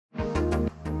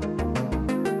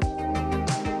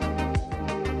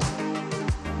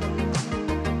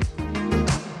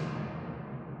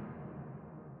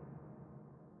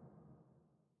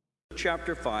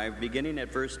chapter 5, beginning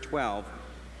at verse 12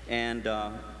 and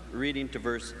reading to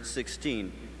verse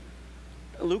 16.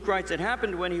 Luke writes, "It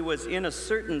happened when he was in a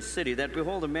certain city that,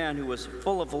 behold, a man who was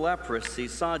full of leprosy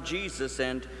saw Jesus,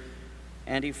 and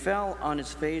he fell on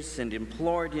his face and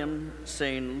implored him,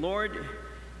 saying, 'Lord,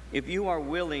 if you are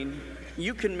willing,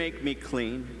 you can make me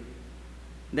clean.'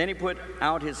 Then he put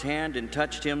out his hand and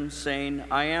touched him, saying,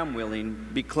 'I am willing,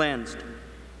 be cleansed.'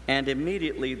 And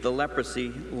immediately the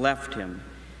leprosy left him.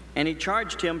 And he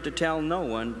charged him to tell no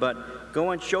one, but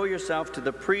go and show yourself to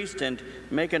the priest and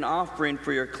make an offering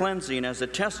for your cleansing as a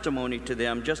testimony to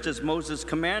them, just as Moses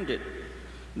commanded."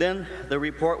 Then the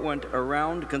report went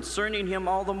around concerning him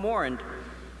all the more, and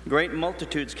great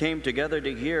multitudes came together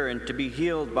to hear and to be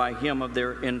healed by him of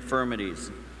their infirmities.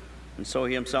 And so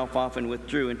he himself often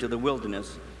withdrew into the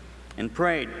wilderness and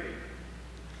prayed.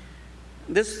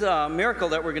 This miracle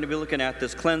that we're going to be looking at,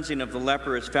 this cleansing of the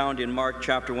leper, is found in Mark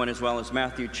chapter 1 as well as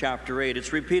Matthew chapter 8.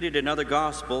 It's repeated in other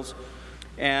Gospels,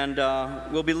 and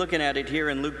we'll be looking at it here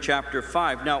in Luke chapter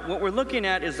 5. Now, what we're looking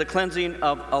at is the cleansing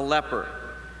of a leper.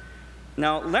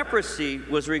 Now, leprosy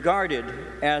was regarded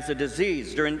as a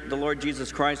disease during the Lord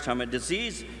Jesus Christ's time, a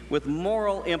disease with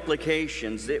moral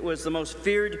implications. It was the most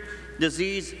feared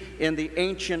disease in the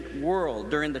ancient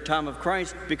world during the time of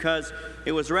Christ because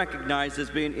it was recognized as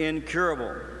being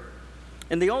incurable.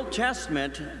 In the Old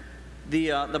Testament,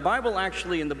 the Bible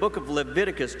actually, in the book of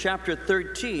Leviticus, chapter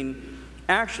 13,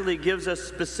 actually gives us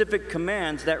specific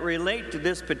commands that relate to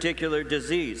this particular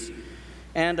disease.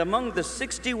 And among the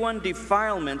 61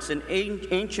 defilements in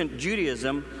ancient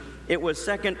Judaism, it was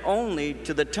second only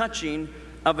to the touching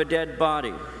of a dead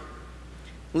body.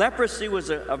 Leprosy was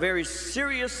a very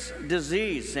serious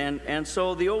disease, and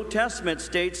so the Old Testament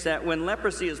states that when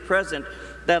leprosy is present,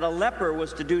 that a leper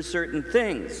was to do certain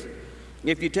things.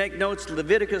 If you take notes,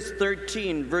 Leviticus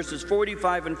 13, verses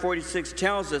 45 and 46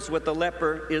 tells us what the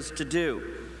leper is to do.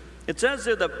 It says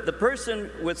there the person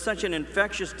with such an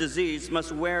infectious disease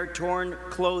must wear torn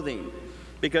clothing,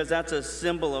 because that's a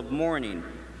symbol of mourning.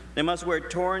 They must wear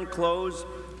torn clothes,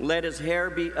 let his hair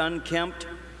be unkempt,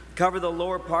 cover the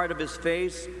lower part of his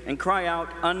face, and cry out,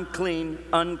 "Unclean,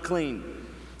 unclean."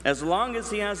 As long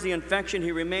as he has the infection,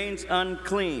 he remains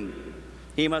unclean.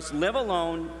 He must live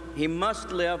alone. He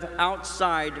must live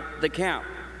outside the camp.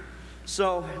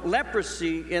 So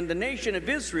leprosy in the nation of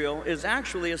Israel is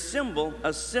actually a symbol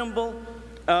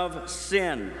of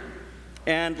sin.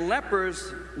 And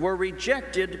lepers were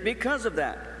rejected because of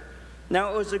that.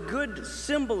 Now, it was a good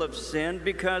symbol of sin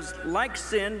because, like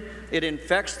sin, it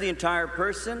infects the entire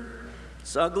person.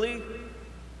 It's ugly,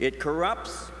 it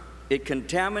corrupts, it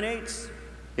contaminates,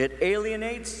 it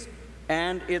alienates,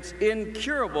 and it's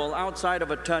incurable outside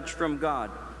of a touch from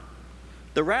God.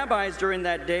 The rabbis during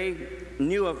that day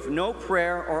knew of no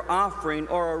prayer or offering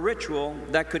or a ritual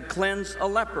that could cleanse a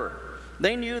leper.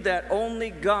 They knew that only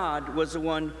God was the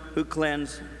one who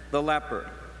cleansed the leper.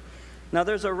 Now,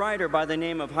 there's a writer by the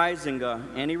name of Huizinga,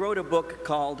 and he wrote a book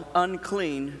called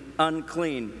Unclean,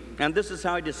 Unclean. And this is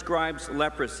how he describes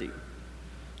leprosy.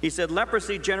 He said,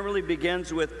 leprosy generally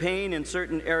begins with pain in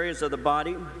certain areas of the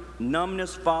body.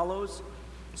 Numbness follows.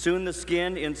 Soon the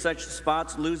skin in such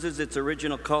spots loses its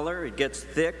original color. It gets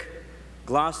thick,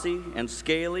 glossy, and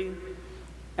scaly.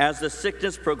 As the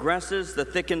sickness progresses, the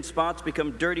thickened spots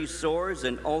become dirty sores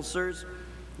and ulcers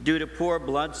due to poor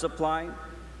blood supply.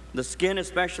 The skin,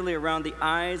 especially around the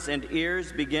eyes and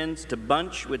ears, begins to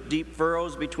bunch with deep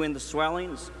furrows between the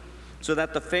swellings, so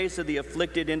that the face of the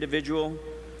afflicted individual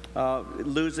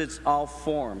loses all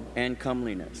form and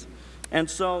comeliness. And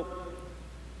so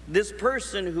this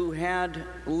person who had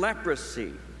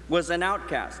leprosy was an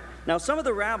outcast. Now, some of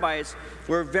the rabbis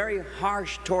were very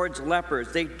harsh towards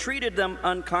lepers. They treated them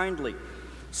unkindly.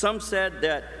 Some said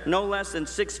that no less than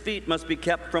 6 feet must be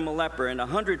kept from a leper, and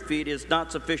 100 feet is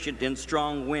not sufficient in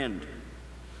strong wind.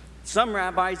 Some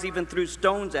rabbis even threw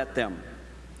stones at them.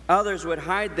 Others would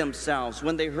hide themselves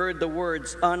when they heard the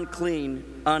words,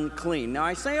 "unclean, unclean." Now,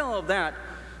 I say all of that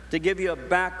to give you a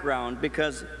background,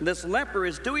 because this leper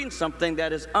is doing something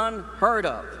that is unheard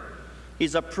of.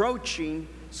 He's approaching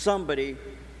somebody.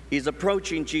 He's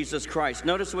approaching Jesus Christ.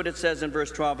 Notice what it says in verse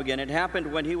 12 again. It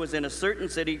happened when he was in a certain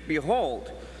city,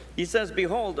 behold. He says,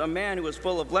 behold, a man who was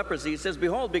full of leprosy. He says,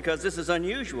 behold, because this is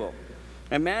unusual.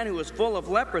 A man who was full of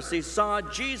leprosy saw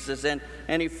Jesus, and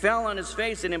he fell on his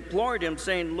face and implored him,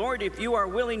 saying, "Lord, if you are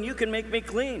willing, you can make me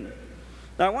clean."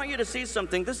 Now, I want you to see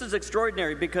something. This is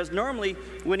extraordinary, because normally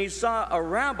when he saw a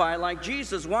rabbi like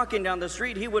Jesus walking down the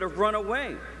street, he would have run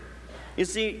away. You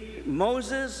see,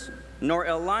 Moses nor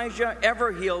Elijah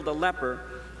ever healed a leper,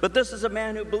 but this is a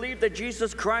man who believed that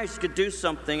Jesus Christ could do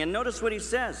something. And notice what he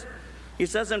says. He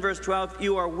says in verse 12,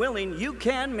 "You are willing, you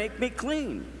can make me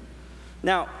clean."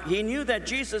 Now, he knew that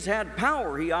Jesus had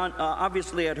power. He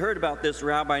obviously had heard about this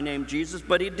rabbi named Jesus,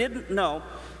 but he didn't know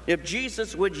if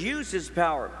Jesus would use his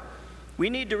power.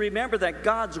 We need to remember that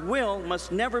God's will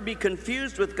must never be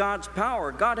confused with God's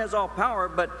power. God has all power,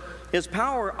 but his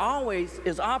power always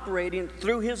is operating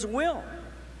through his will.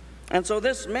 And so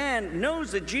this man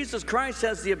knows that Jesus Christ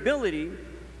has the ability,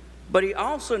 but he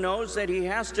also knows that he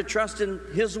has to trust in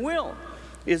his will.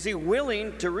 Is he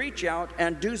willing to reach out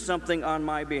and do something on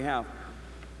my behalf?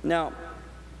 Now,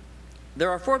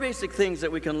 there are 4 basic things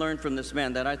that we can learn from this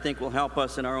man that I think will help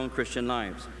us in our own Christian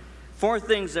lives. 4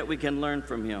 things that we can learn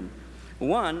from him.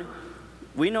 1,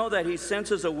 we know that he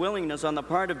senses a willingness on the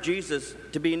part of Jesus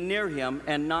to be near him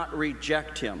and not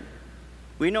reject him.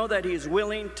 We know that he's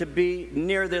willing to be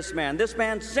near this man. This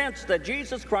man sensed that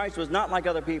Jesus Christ was not like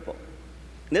other people.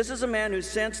 This is a man who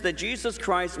sensed that Jesus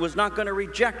Christ was not going to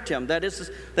reject him. That is,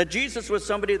 that Jesus was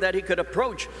somebody that he could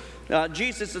approach.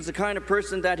 Jesus is the kind of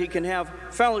person that he can have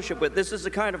fellowship with. This is the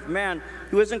kind of man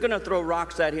who isn't going to throw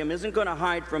rocks at him, isn't going to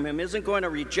hide from him, isn't going to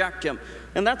reject him.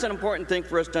 And that's an important thing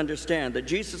for us to understand, that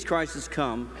Jesus Christ has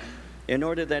come in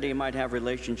order that he might have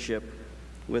relationship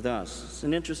with us. It's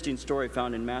an interesting story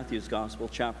found in Matthew's Gospel,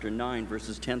 chapter 9,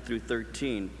 verses 10 through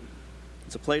 13.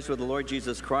 It's a place where the Lord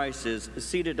Jesus Christ is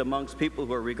seated amongst people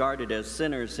who are regarded as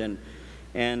sinners and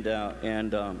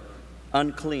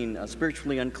unclean,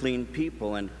 spiritually unclean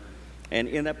people. And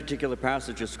in that particular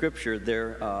passage of Scripture,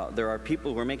 there are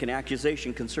people who are making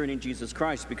accusation concerning Jesus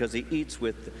Christ because he eats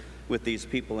with these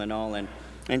people and all.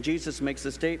 And Jesus makes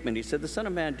a statement. He said, "The Son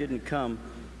of Man didn't come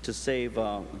to save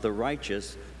the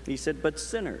righteous." He said, "but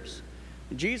sinners."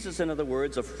 Jesus, in other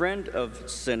words, a friend of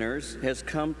sinners, has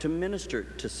come to minister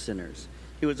to sinners.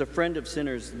 He was a friend of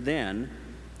sinners then,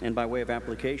 and by way of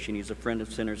application, he's a friend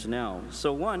of sinners now.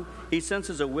 So 1, he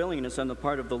senses a willingness on the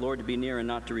part of the Lord to be near and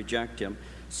not to reject him.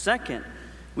 2nd,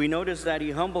 we notice that he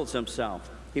humbles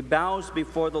himself. He bows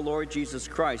before the Lord Jesus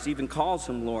Christ, even calls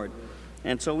him Lord.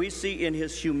 And so we see in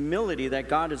his humility that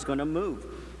God is going to move.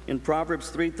 In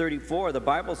Proverbs 3:34, the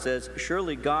Bible says,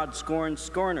 "Surely God scorns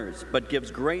scorners, but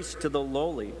gives grace to the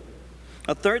lowly."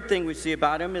 A 3rd thing we see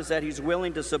about him is that he's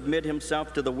willing to submit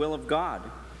himself to the will of God.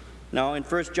 Now, in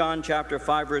 1 John chapter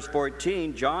 5, verse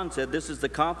 14, John said, "This is the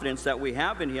confidence that we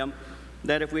have in him,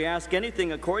 that if we ask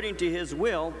anything according to his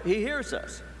will, he hears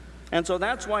us." And so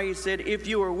that's why he said, "If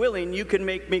you are willing, you can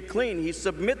make me clean." He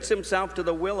submits himself to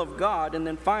the will of God, and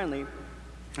then finally,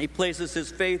 he places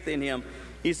his faith in him.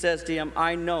 He says to him,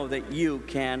 "I know that you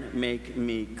can make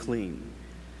me clean."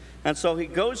 And so he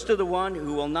goes to the one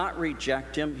who will not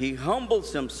reject him. He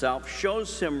humbles himself,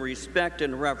 shows him respect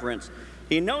and reverence.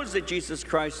 He knows that Jesus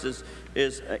Christ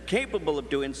is capable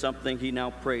of doing something. He now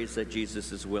prays that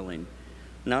Jesus is willing.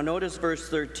 Now notice verse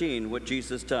 13, what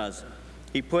Jesus does.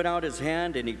 He put out his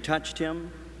hand and he touched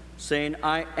him, saying,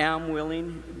 "I am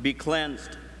willing, be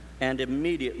cleansed." And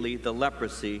immediately the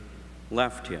leprosy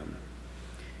left him.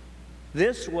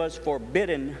 This was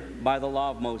forbidden by the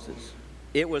law of Moses.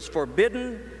 It was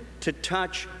forbidden to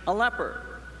touch a leper.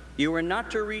 You were not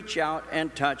to reach out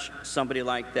and touch somebody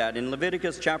like that. In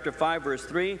Leviticus chapter 5, verse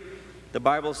 3, the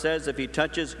Bible says if he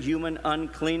touches human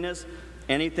uncleanness,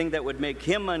 anything that would make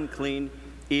him unclean,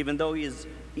 even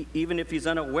if he's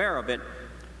unaware of it,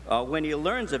 when he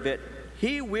learns of it,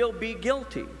 he will be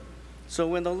guilty. So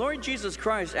when the Lord Jesus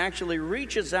Christ actually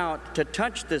reaches out to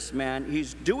touch this man,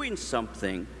 he's doing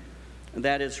something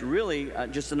that is really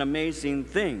just an amazing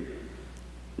thing.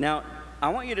 Now, I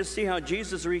want you to see how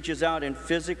Jesus reaches out and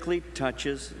physically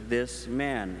touches this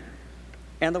man.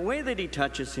 And the way that he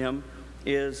touches him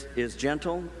is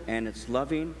gentle, and it's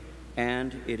loving,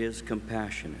 and it is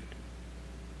compassionate.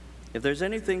 If there's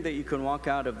anything that you can walk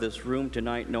out of this room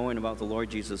tonight knowing about the Lord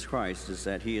Jesus Christ, is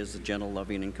that he is a gentle,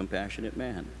 loving, and compassionate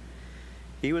man.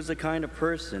 He was the kind of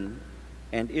person,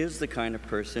 and is the kind of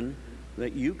person,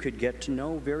 that you could get to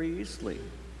know very easily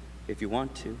if you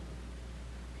want to.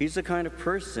 He's the kind of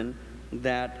person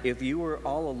that if you were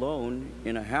all alone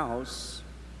in a house,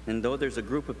 and though there's a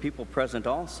group of people present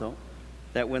also,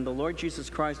 that when the Lord Jesus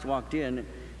Christ walked in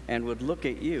and would look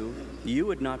at you, you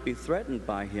would not be threatened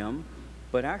by him,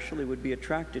 but actually would be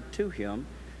attracted to him,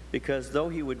 because though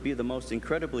he would be the most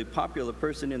incredibly popular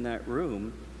person in that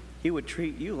room, he would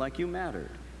treat you like you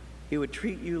mattered. He would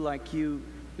treat you like you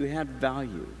had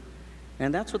value.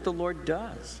 And that's what the Lord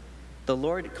does. The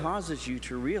Lord causes you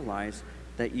to realize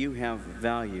that you have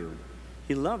value.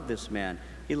 He loved this man.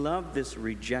 He loved this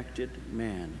rejected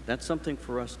man. That's something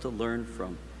for us to learn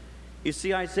from. You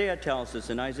see, Isaiah tells us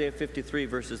in Isaiah 53,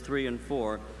 verses 3 and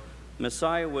 4,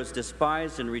 Messiah was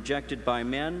despised and rejected by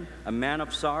men, a man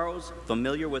of sorrows,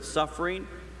 familiar with suffering,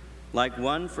 like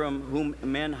one from whom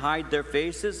men hide their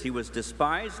faces. He was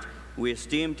despised, we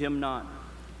esteemed him not.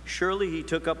 Surely he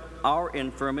took up our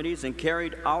infirmities and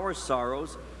carried our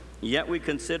sorrows, yet we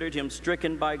considered him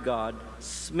stricken by God,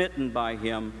 smitten by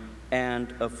him,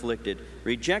 and afflicted.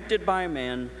 Rejected by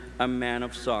men, a man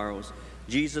of sorrows.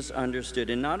 Jesus understood.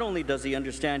 And not only does he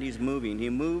understand he's moving, he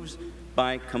moves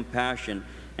by compassion.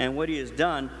 And what he has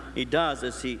done, he does,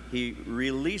 is he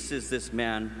releases this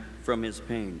man from his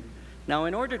pain. Now,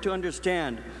 in order to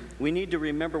understand, we need to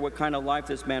remember what kind of life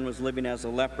this man was living as a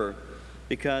leper,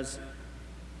 because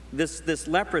this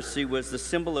leprosy was the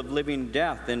symbol of living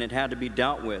death, and it had to be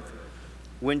dealt with.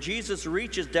 When Jesus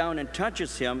reaches down and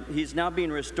touches him, he's now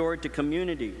being restored to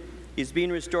community. He's being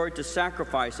restored to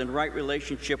sacrifice and right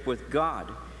relationship with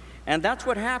God. And that's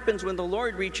what happens when the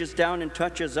Lord reaches down and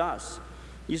touches us.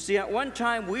 You see, at one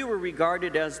time we were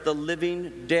regarded as the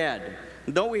living dead.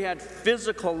 Though we had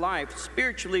physical life,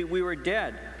 spiritually we were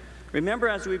dead. Remember,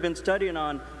 as we've been studying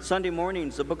on Sunday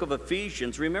mornings, the book of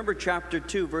Ephesians, remember chapter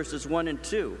 2, verses 1 and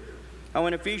 2. How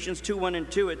in Ephesians 2, 1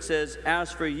 and 2 it says,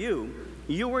 "As for you,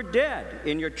 you were dead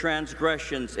in your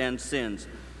transgressions and sins,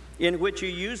 in which you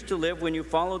used to live when you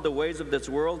followed the ways of this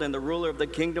world and the ruler of the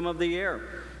kingdom of the air,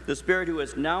 the spirit who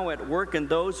is now at work in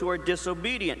those who are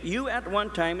disobedient. You at one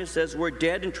time," it says, "were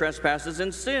dead in trespasses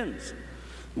and sins."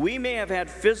 We may have had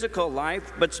physical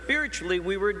life, but spiritually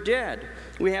we were dead.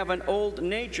 We have an old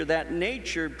nature. That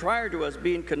nature, prior to us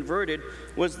being converted,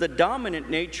 was the dominant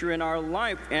nature in our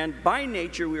life. And by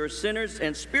nature we are sinners,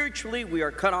 and spiritually we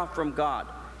are cut off from God.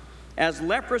 As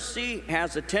leprosy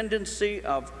has a tendency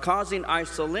of causing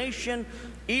isolation,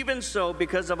 even so,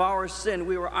 because of our sin,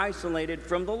 we were isolated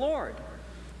from the Lord.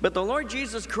 But the Lord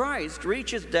Jesus Christ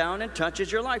reaches down and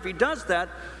touches your life. He does that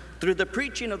through the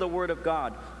preaching of the Word of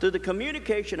God, through the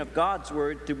communication of God's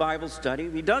Word, through Bible study.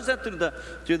 He does that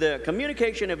through the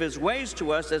communication of His ways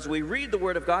to us as we read the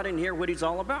Word of God and hear what He's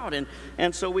all about.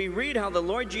 And so we read how the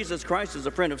Lord Jesus Christ is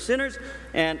a friend of sinners,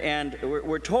 and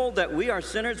we're told that we are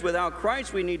sinners without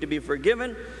Christ. We need to be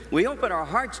forgiven. We open our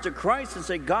hearts to Christ and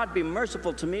say, "God, be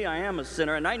merciful to me. I am a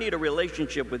sinner, and I need a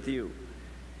relationship with you."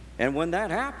 And when that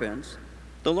happens,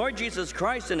 the Lord Jesus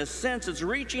Christ, in a sense, is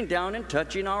reaching down and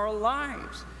touching our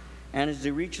lives. And as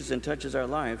He reaches and touches our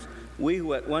lives, we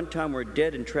who at one time were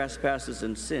dead in trespasses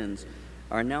and sins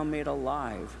are now made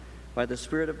alive by the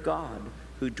Spirit of God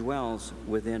who dwells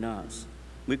within us.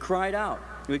 We cried out.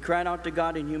 We cried out to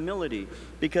God in humility,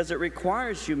 because it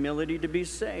requires humility to be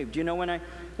saved. You know,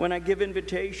 when I give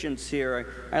invitations here,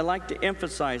 I like to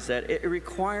emphasize that. It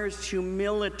requires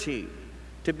humility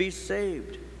to be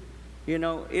saved. You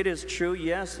know, it is true,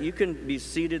 yes, you can be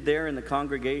seated there in the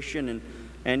congregation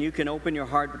and you can open your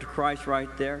heart to Christ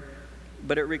right there.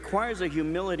 But it requires a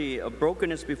humility, a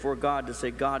brokenness before God to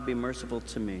say, "God, be merciful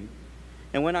to me."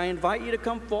 And when I invite you to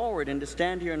come forward and to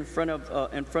stand here in front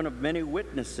of many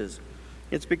witnesses,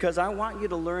 it's because I want you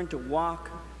to learn to walk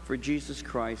for Jesus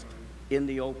Christ in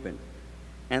the open.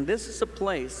 And this is a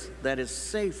place that is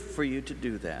safe for you to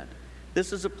do that.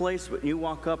 This is a place when you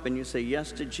walk up and you say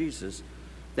yes to Jesus,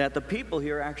 that the people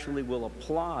here actually will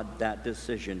applaud that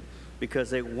decision,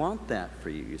 because they want that for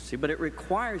you, you see. But it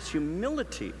requires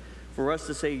humility for us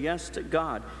to say yes to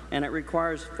God. And it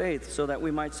requires faith so that we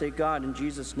might say, "God, in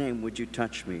Jesus' name, would you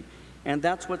touch me?" And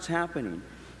that's what's happening.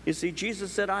 You see,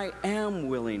 Jesus said, "I am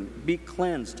willing, be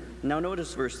cleansed." Now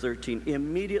notice verse 13.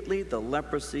 Immediately the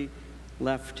leprosy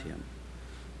left him.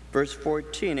 Verse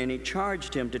 14, and he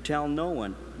charged him to tell no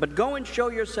one, "But go and show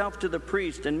yourself to the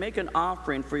priest and make an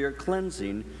offering for your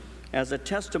cleansing as a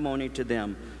testimony to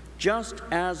them, just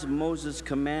as Moses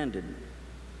commanded."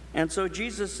 And so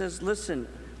Jesus says, listen,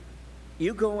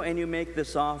 you go and you make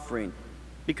this offering,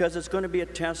 because it's going to be a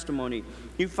testimony.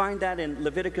 You find that in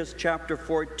Leviticus chapter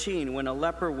 14. When a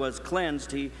leper was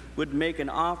cleansed, he would make an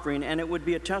offering, and it would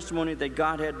be a testimony that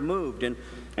God had moved.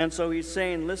 And so he's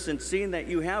saying, listen, seeing that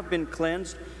you have been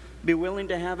cleansed, be willing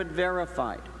to have it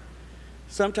verified.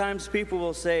 Sometimes people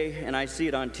will say, and I see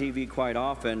it on TV quite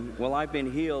often, "Well, I've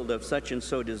been healed of such and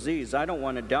so disease." I don't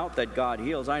want to doubt that God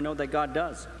heals. I know that God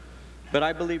does. But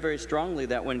I believe very strongly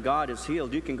that when God is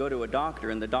healed, you can go to a doctor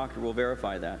and the doctor will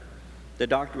verify that. The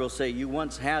doctor will say, "You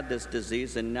once had this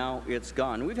disease and now it's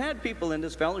gone." We've had people in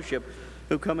this fellowship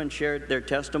who come and shared their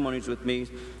testimonies with me.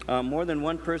 More than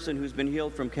one person who's been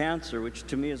healed from cancer, which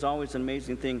to me is always an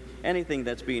amazing thing. Anything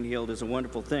that's being healed is a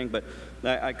wonderful thing. But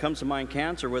I comes to mind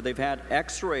cancer, where they've had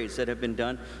x-rays that have been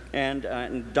done,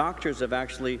 and doctors have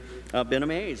actually been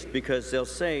amazed, because they'll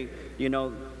say, you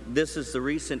know, this is the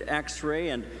recent x-ray,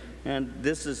 and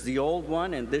this is the old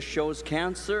one, and this shows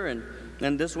cancer,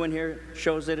 and this one here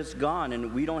shows that it's gone,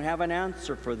 and we don't have an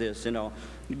answer for this,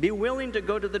 Be willing to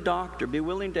go to the doctor. Be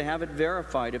willing to have it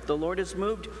verified. If the Lord is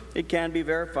moved, it can be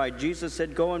verified. Jesus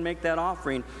said, go and make that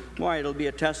offering. Why? It'll be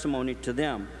a testimony to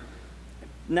them.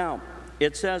 Now,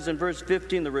 it says in verse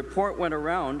 15, the report went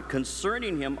around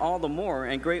concerning him all the more,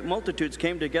 and great multitudes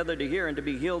came together to hear and to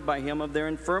be healed by him of their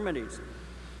infirmities.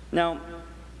 Now,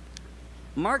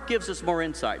 Mark gives us more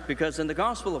insight, because in the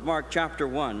Gospel of Mark chapter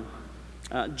 1,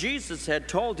 Jesus had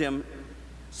told him,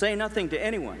 say nothing to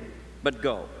anyone, but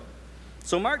go.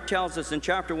 So Mark tells us in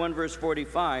chapter 1, verse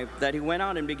 45, that he went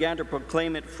out and began to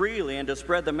proclaim it freely and to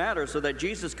spread the matter, so that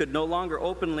Jesus could no longer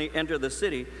openly enter the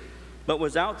city, but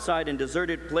was outside in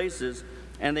deserted places,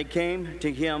 and they came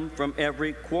to him from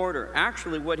every quarter.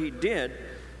 Actually, what he did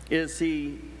is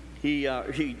he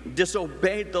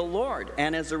disobeyed the Lord,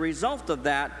 and as a result of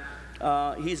that,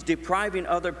 he's depriving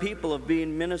other people of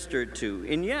being ministered to.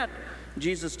 And yet,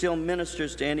 Jesus still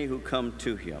ministers to any who come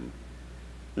to him.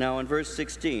 Now, in verse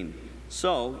 16,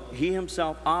 so he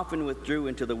himself often withdrew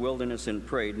into the wilderness and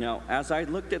prayed. Now, as I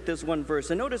looked at this one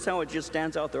verse, and notice how it just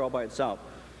stands out there all by itself.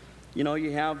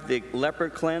 You have the leper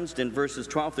cleansed in verses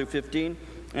 12 through 15,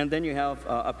 and then you have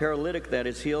a paralytic that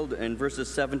is healed in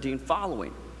verses 17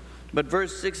 following. But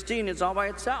verse 16 is all by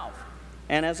itself.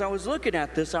 And as I was looking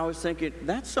at this, I was thinking,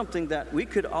 that's something that we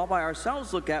could all by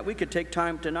ourselves look at. We could take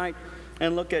time tonight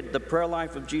and look at the prayer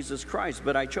life of Jesus Christ.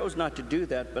 But I chose not to do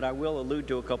that, but I will allude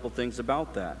to a couple things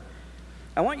about that.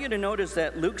 I want you to notice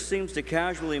that Luke seems to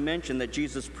casually mention that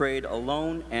Jesus prayed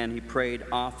alone and he prayed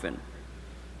often.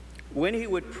 When he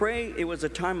would pray, it was a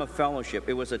time of fellowship.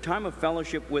 It was a time of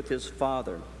fellowship with his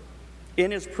Father.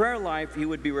 In his prayer life, he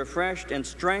would be refreshed and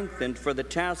strengthened for the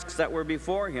tasks that were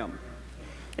before him.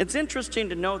 It's interesting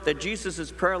to note that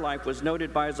Jesus' prayer life was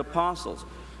noted by his apostles.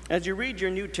 As you read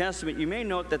your New Testament, you may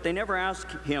note that they never ask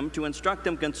him to instruct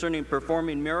them concerning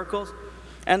performing miracles,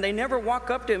 and they never walk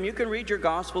up to him. You can read your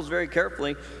Gospels very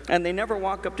carefully, and they never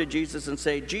walk up to Jesus and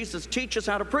say, Jesus, teach us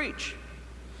how to preach.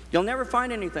 You'll never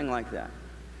find anything like that.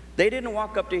 They didn't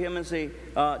walk up to him and say,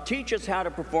 teach us how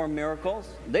to perform miracles.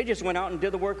 They just went out and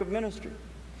did the work of ministry.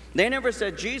 They never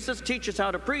said, Jesus, teach us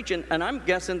how to preach. And I'm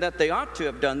guessing that they ought to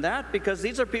have done that, because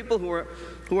these are people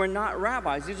who are not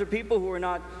rabbis. These are people who are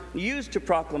not used to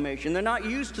proclamation. They're not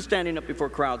used to standing up before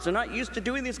crowds. They're not used to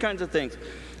doing these kinds of things.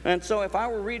 And so if I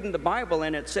were reading the Bible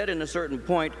and it said in a certain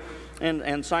point,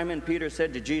 and Simon Peter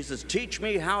said to Jesus, teach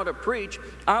me how to preach,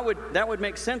 that would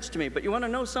make sense to me. But you want to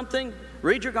know something?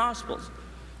 Read your Gospels.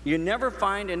 You never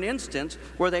find an instance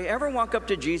where they ever walk up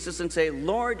to Jesus and say,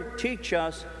 Lord, teach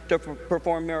us to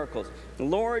perform miracles.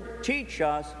 Lord, teach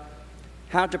us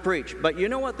how to preach. But you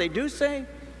know what they do say?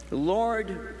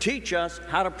 Lord, teach us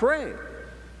how to pray.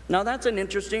 Now that's an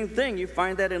interesting thing. You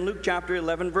find that in Luke chapter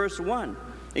 11, verse 1.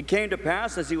 It came to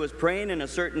pass as he was praying in a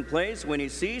certain place, when he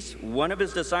ceased, one of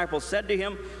his disciples said to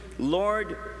him,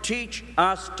 Lord, teach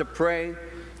us to pray,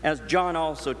 as John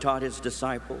also taught his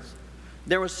disciples.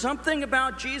 There was something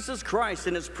about Jesus Christ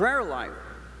in his prayer life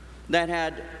that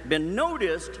had been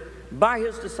noticed by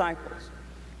his disciples.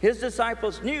 His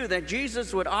disciples knew that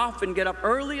Jesus would often get up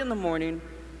early in the morning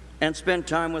and spend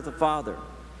time with the Father.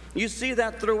 You see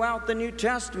that throughout the New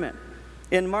Testament.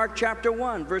 In Mark chapter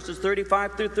 1, verses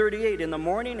 35 through 38, in the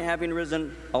morning, having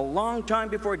risen a long time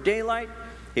before daylight,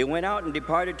 he went out and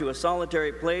departed to a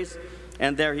solitary place,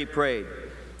 and there he prayed.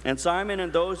 And Simon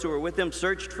and those who were with him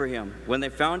searched for him. When they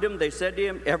found him, they said to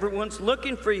him, everyone's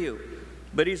looking for you.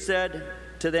 But he said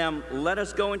to them, let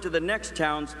us go into the next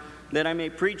towns, that I may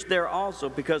preach there also,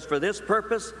 because for this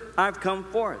purpose I've come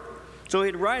forth. So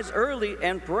he'd rise early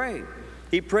and pray.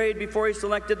 He prayed before he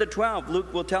selected the 12.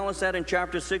 Luke will tell us that in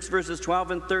chapter 6, verses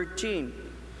 12 and 13.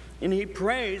 And he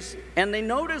prays, and they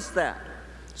notice that.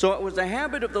 So it was a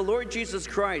habit of the Lord Jesus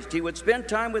Christ. He would spend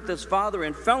time with his Father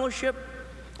in fellowship,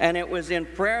 and it was in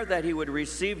prayer that he would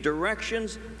receive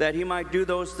directions, that he might do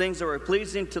those things that were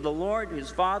pleasing to the Lord, his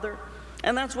Father.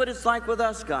 And that's what it's like with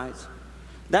us, guys.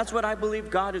 That's what I believe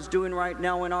God is doing right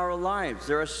now in our lives.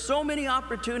 There are so many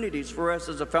opportunities for us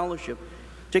as a fellowship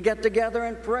to get together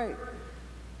and pray.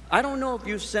 I don't know if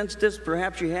you've sensed this.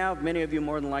 Perhaps you have. Many of you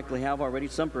more than likely have already.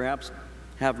 Some perhaps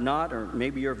have not, or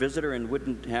maybe you're a visitor and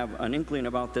wouldn't have an inkling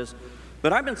about this.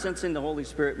 But I've been sensing the Holy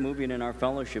Spirit moving in our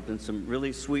fellowship in some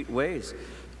really sweet ways.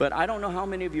 But I don't know how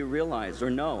many of you realize or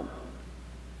know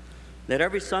that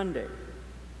every Sunday,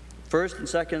 first and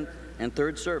second and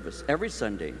third service, every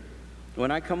Sunday,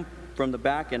 when I come from the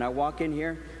back and I walk in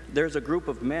here, there's a group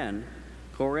of men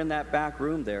who are in that back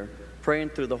room there praying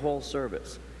through the whole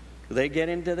service. They get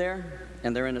into there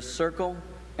and they're in a circle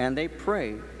and they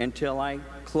pray until I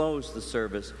close the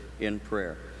service in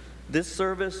prayer. This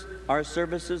service, our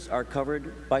services are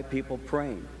covered by people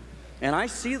praying. And I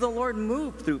see the Lord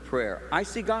move through prayer. I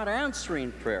see God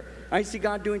answering prayer. I see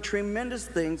God doing tremendous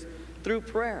things through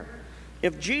prayer.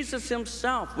 If Jesus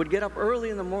himself would get up early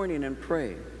in the morning and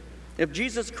pray, if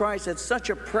Jesus Christ had such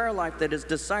a prayer life that his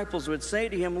disciples would say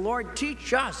to him, Lord,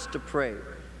 teach us to pray.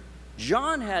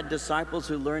 John had disciples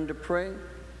who learned to pray.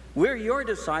 We're your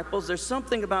disciples. There's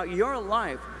something about your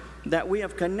life that we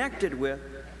have connected with.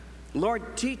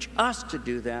 Lord, teach us to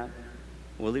do that.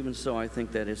 Well, even so, I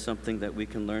think that is something that we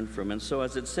can learn from. And so,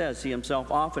 as it says, he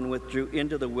himself often withdrew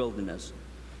into the wilderness.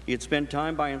 He'd spend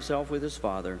time by himself with his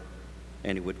Father,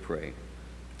 and he would pray.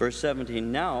 Verse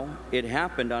 17, now it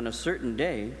happened on a certain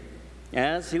day,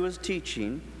 as he was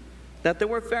teaching, that there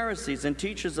were Pharisees and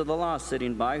teachers of the law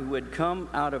sitting by who had come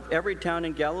out of every town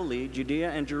in Galilee,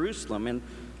 Judea, and Jerusalem, and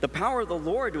the power of the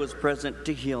Lord was present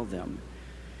to heal them.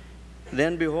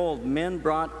 Then, behold, men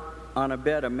brought on a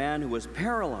bed a man who was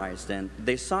paralyzed, and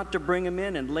they sought to bring him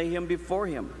in and lay him before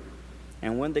him.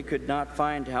 And when they could not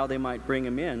find how they might bring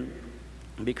him in,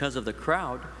 because of the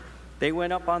crowd, they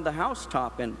went up on the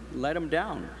housetop and let him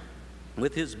down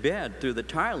with his bed through the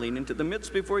tiling into the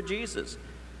midst before Jesus.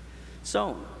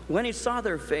 So, when he saw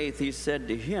their faith, he said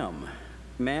to him,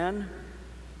 Man,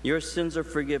 your sins are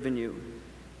forgiven you.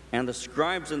 And the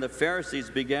scribes and the Pharisees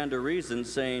began to reason,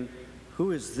 saying,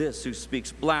 Who is this who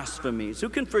speaks blasphemies? Who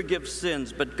can forgive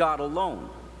sins but God alone?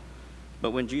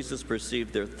 But when Jesus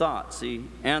perceived their thoughts, he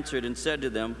answered and said to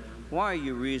them, Why are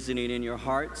you reasoning in your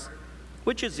hearts?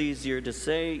 Which is easier, to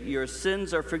say, Your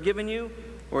sins are forgiven you,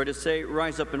 or to say,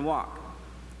 Rise up and walk?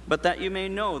 But that you may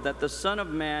know that the Son of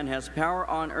Man has power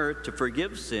on earth to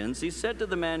forgive sins, he said to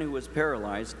the man who was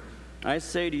paralyzed, I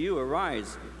say to you,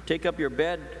 arise, take up your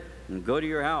bed, and go to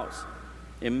your house.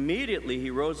 Immediately he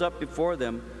rose up before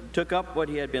them, took up what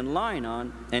he had been lying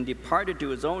on, and departed to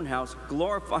his own house,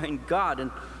 glorifying God.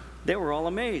 And they were all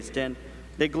amazed, and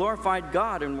they glorified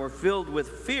God and were filled with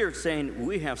fear, saying,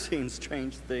 We have seen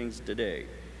strange things today.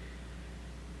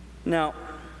 Now,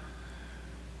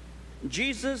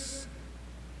 Jesus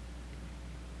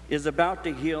is about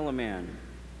to heal a man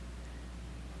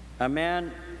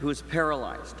who is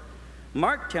paralyzed.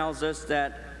 Mark tells us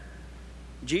that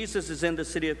Jesus is in the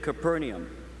city of Capernaum.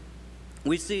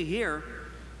 We see here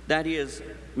that he is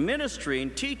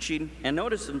ministering, teaching, and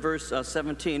notice in verse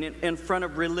 17, in front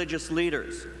of religious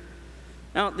leaders.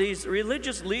 Now, these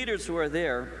religious leaders who are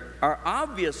there are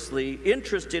obviously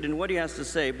interested in what he has to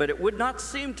say, but it would not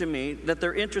seem to me that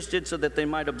they're interested so that they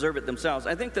might observe it themselves.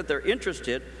 I think that they're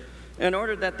interested in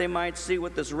order that they might see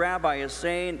what this rabbi is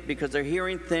saying, because they're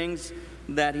hearing things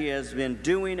that he has been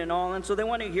doing and all, and so they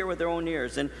want to hear with their own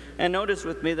ears. And notice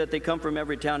with me that they come from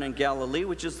every town in Galilee,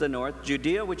 which is the north,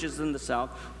 Judea, which is in the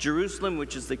south, Jerusalem,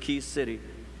 which is the key city.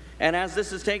 And as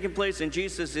this is taking place and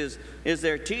Jesus is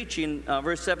there teaching,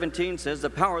 verse 17 says, the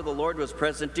power of the Lord was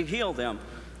present to heal them,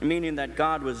 meaning that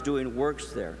God was doing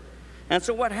works there. And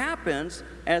so what happens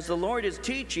as the Lord is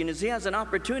teaching is he has an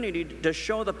opportunity to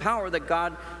show the power that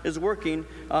God is working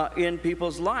in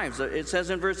people's lives. It says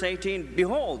in verse 18,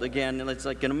 behold, again, it's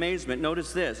like an amazement.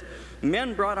 Notice this.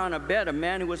 Men brought on a bed a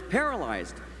man who was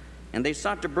paralyzed, and they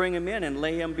sought to bring him in and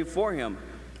lay him before him.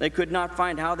 They could not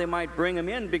find how they might bring him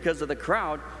in because of the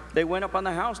crowd. They went up on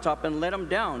the housetop and let him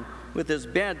down with his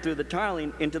bed through the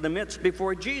tiling into the midst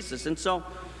before Jesus. And so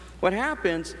what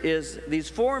happens is these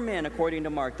four men, according to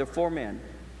Mark, the four men,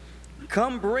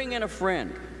 come bring in a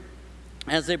friend.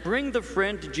 As they bring the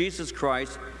friend to Jesus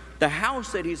Christ, the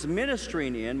house that he's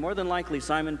ministering in, more than likely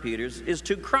Simon Peter's, is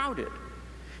too crowded.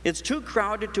 It's too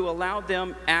crowded to allow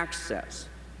them access.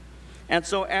 And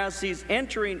so as he's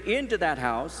entering into that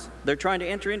house, they're trying to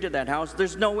enter into that house,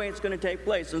 there's no way it's going to take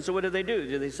place. And so what do?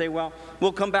 Do they say, well,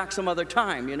 we'll come back some other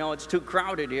time. You know, it's too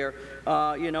crowded here.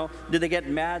 Do they get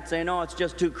mad saying, oh, it's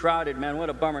just too crowded, man, what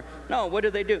a bummer. No, what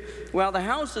do? Well, the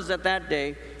houses at that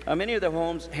day, many of the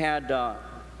homes had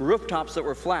rooftops that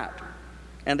were flat,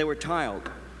 and they were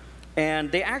tiled. And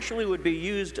they actually would be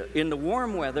used in the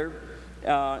warm weather,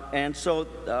 and so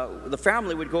the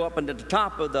family would go up into the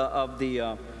top of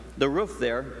the roof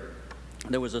there.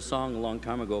 There was a song a long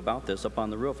time ago about this, up on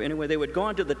the roof. Anyway, they would go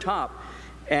onto the top,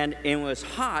 and it was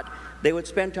hot. They would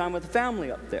spend time with the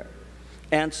family up there.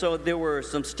 And so there were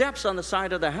some steps on the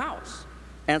side of the house.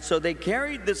 And so they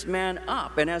carried this man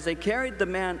up. And as they carried the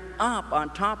man up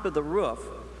on top of the roof,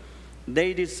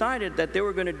 they decided that they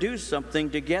were going to do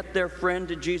something to get their friend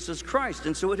to Jesus Christ.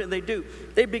 And so what do?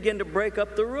 They begin to break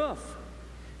up the roof.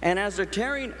 And as they're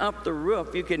tearing up the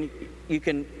roof, you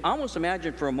can almost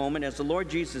imagine for a moment, as the Lord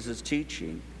Jesus is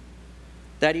teaching,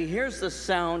 that he hears the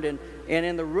sound, and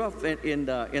in the roof, in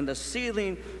the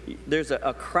ceiling, there's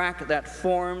a crack that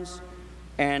forms,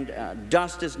 and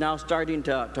dust is now starting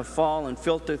to fall and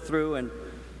filter through,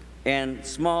 and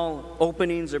small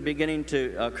openings are beginning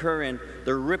to occur, and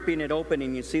they're ripping it open,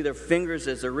 and you see their fingers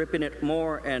as they're ripping it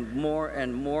more and more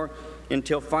and more,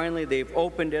 until finally they've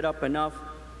opened it up enough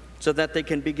so that they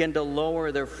can begin to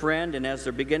lower their friend. And as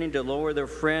they're beginning to lower their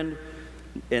friend,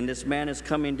 and this man is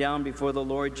coming down before the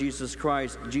Lord Jesus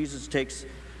Christ, Jesus takes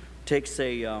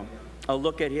a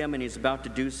look at him, and he's about to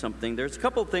do something. There's a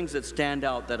couple of things that stand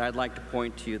out that I'd like to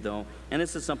point to you, though, and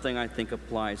this is something I think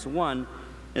applies. One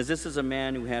is, this is a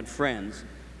man who had friends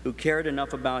who cared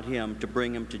enough about him to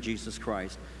bring him to Jesus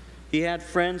Christ. He had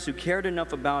friends who cared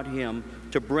enough about him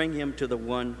to bring him to the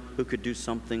one who could do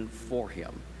something for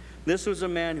him. This was a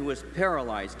man who was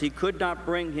paralyzed. He could not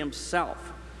bring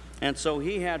himself. And so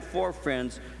he had 4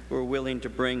 friends who were willing to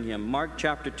bring him. Mark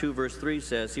chapter 2, verse 3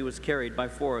 says he was carried by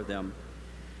 4 of them.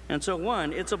 And so,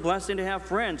 one, it's a blessing to have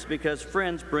friends, because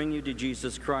friends bring you to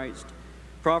Jesus Christ.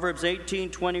 Proverbs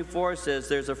 18:24 says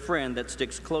there's a friend that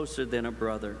sticks closer than a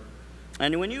brother.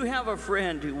 And when you have a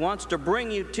friend who wants to bring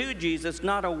you to Jesus,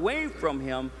 not away from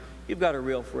him, you've got a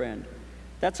real friend.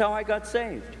 That's how I got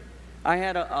saved. I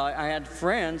had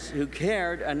friends who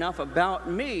cared enough about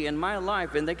me in my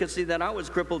life, and they could see that I was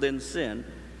crippled in sin.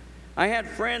 I had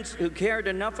friends who cared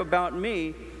enough about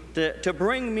me to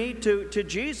bring me to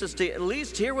Jesus, to at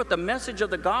least hear what the message of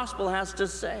the gospel has to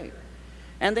say.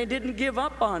 And they didn't give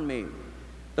up on me.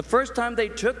 The first time they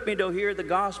took me to hear the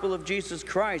gospel of Jesus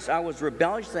Christ, I was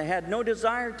rebellious. I had no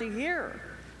desire to hear,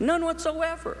 none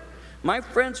whatsoever. My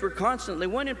friends were constantly,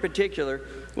 one in particular,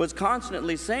 was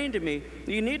constantly saying to me,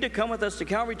 you need to come with us to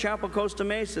Calvary Chapel, Costa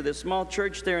Mesa, this small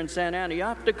church there in Santa Ana. You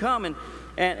have to come,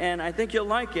 and I think you'll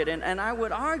like it. And I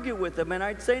would argue with them, and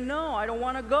I'd say, no, I don't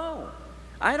want to go.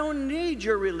 I don't need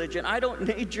your religion. I don't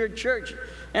need your church.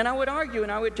 And I would argue,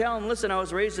 and I would tell them, listen, I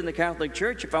was raised in the Catholic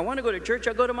Church. If I want to go to church,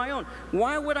 I'll go to my own.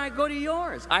 Why would I go to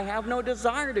yours? I have no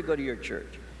desire to go to your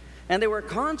church. And they were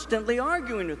constantly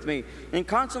arguing with me, and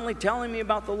constantly telling me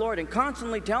about the Lord, and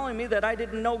constantly telling me that I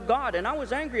didn't know God, and I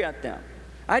was angry at them.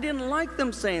 I didn't like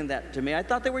them saying that to me. I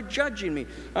thought they were judging me.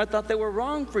 I thought they were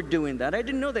wrong for doing that. I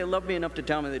didn't know they loved me enough to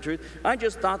tell me the truth. I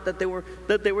just thought that they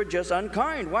were just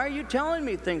unkind. Why are you telling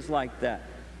me things like that?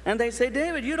 And they say,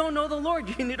 David, you don't know the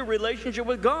Lord. You need a relationship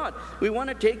with God. We want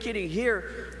to take you to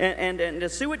hear and to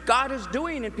see what God is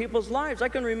doing in people's lives. I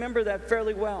can remember that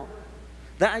fairly well.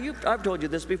 I've told you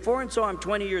this before, and so I'm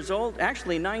 20 years old,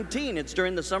 actually 19. It's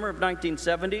during the summer of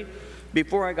 1970,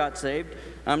 before I got saved.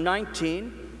 I'm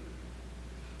 19.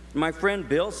 My friend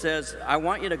Bill says, I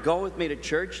want you to go with me to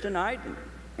church tonight,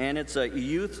 and it's a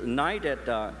youth night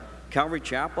at Calvary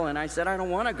Chapel, and I said, I don't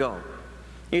want to go.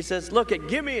 He says, look,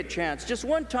 give me a chance, just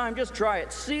one time, just try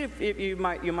it, see if you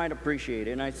might appreciate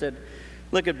it. And I said,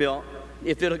 look at Bill,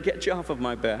 if it'll get you off of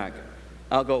my back,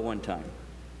 I'll go one time.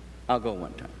 I'll go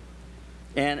one time.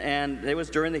 And it was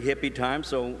during the hippie time,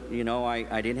 so, you know,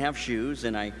 I didn't have shoes,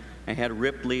 and I had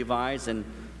ripped Levi's and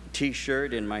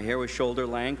T-shirt, and my hair was shoulder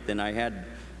length, and I had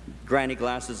granny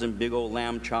glasses and big old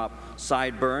lamb chop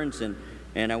sideburns,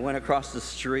 and I went across the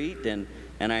street, and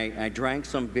I drank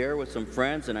some beer with some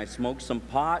friends, and I smoked some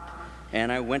pot,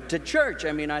 and I went to church.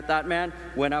 I mean, I thought, man,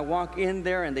 when I walk in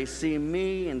there and they see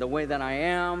me and the way that I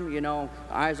am, you know,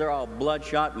 eyes are all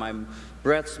bloodshot, my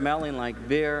breath smelling like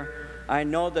beer, I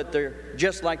know that they're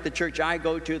just like the church I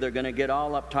go to. They're going to get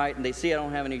all uptight, and they see I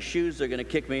don't have any shoes. They're going to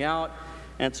kick me out.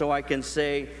 And so I can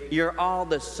say, you're all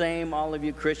the same, all of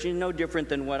you Christians, no different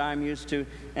than what I'm used to.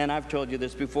 And I've told you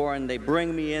this before, and they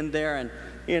bring me in there, and,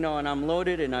 you know, and I'm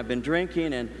loaded, and I've been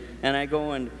drinking, and I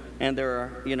go and there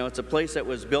are, you know, it's a place that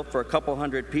was built for a couple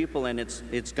hundred people, and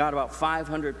it's got about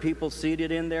 500 people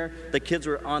seated in there. The kids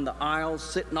were on the aisles,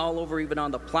 sitting all over, even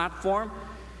on the platform.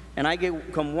 And I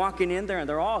come walking in there, and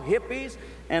they're all hippies,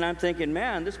 and I'm thinking,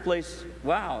 man, this place,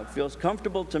 wow, it feels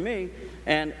comfortable to me.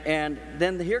 And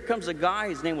then here comes a guy,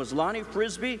 his name was Lonnie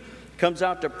Frisbee, comes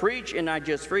out to preach, and I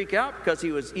just freak out because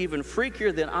he was even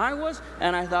freakier than I was.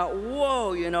 And I thought,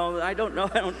 whoa, you know, I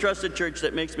don't trust a church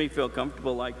that makes me feel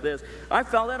comfortable like this. I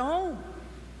felt at home.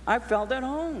 I felt at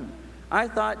home. I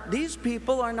thought, these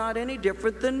people are not any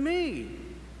different than me.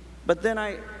 But then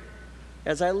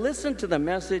as I listened to the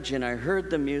message and I heard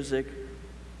the music,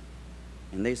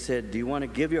 and they said, do you want to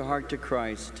give your heart to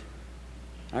Christ?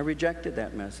 I rejected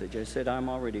that message. I said, I'm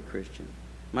already a Christian.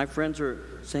 My friends were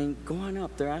saying, go on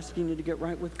up. They're asking you to get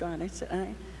right with God. And I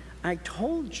said, I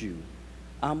told you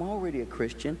I'm already a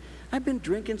Christian. I've been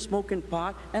drinking, smoking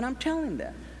pot, and I'm telling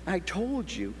that. I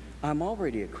told you I'm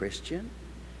already a Christian.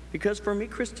 Because for me,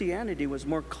 Christianity was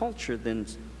more culture than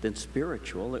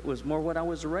spiritual. It was more what I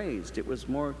was raised. It was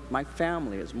more my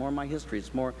family. It's more my history.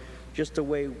 It's more just the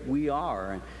way we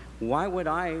are. And why would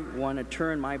I want to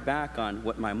turn my back on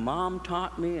what my mom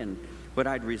taught me and what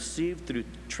I'd received through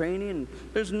training?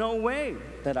 There's no way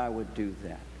that I would do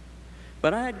that.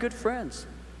 But I had good friends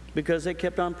because they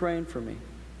kept on praying for me.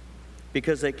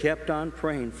 Because they kept on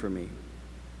praying for me.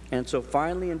 And so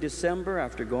finally in December,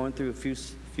 after going through a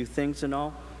few things and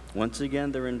all, once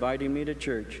again they're inviting me to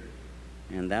church.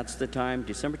 And that's the time,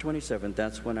 December 27th,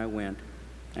 that's when I went.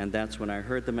 And that's when I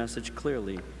heard the message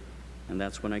clearly. And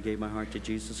that's when I gave my heart to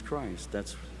Jesus Christ.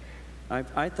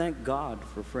 I thank God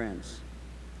for friends.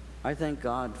 I thank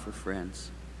God for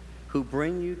friends who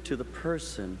bring you to the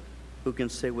person who can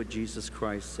say what Jesus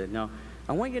Christ said. Now,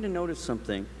 I want you to notice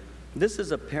something. This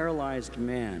is a paralyzed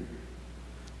man.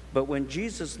 But when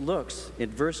Jesus looks at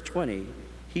verse 20,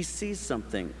 he sees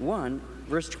something. One,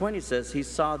 verse 20 says he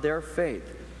saw their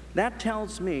faith. That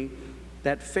tells me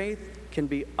that faith can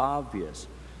be obvious.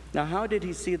 Now, how did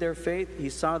he see their faith? He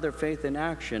saw their faith in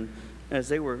action as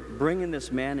they were bringing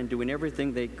this man and doing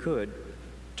everything they could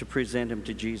to present him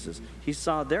to Jesus. He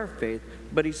saw their faith,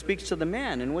 but he speaks to the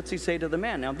man. And what's he say to the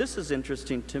man? Now, this is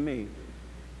interesting to me.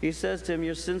 He says to him,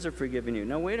 your sins are forgiven you.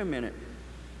 Now, wait a minute.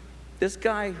 This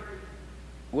guy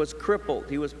was crippled.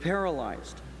 He was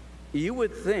paralyzed. You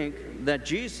would think that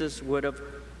Jesus would have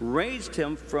raised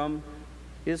him from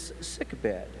his sick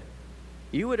bed.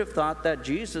 You would have thought that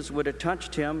Jesus would have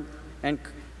touched him.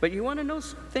 But you want to know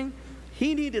something?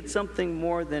 He needed something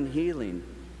more than healing.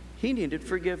 He needed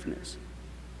forgiveness.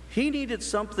 He needed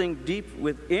something deep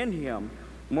within him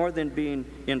more than being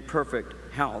in perfect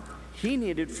health. He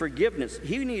needed forgiveness.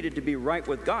 He needed to be right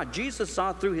with God. Jesus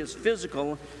saw through his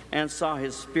physical and saw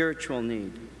his spiritual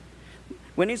need.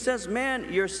 When he says,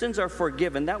 man, your sins are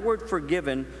forgiven, that word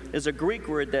forgiven is a Greek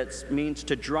word that means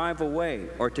to drive away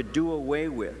or to do away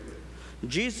with.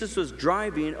 Jesus was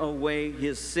driving away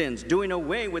his sins, doing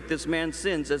away with this man's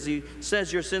sins as he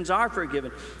says your sins are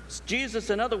forgiven.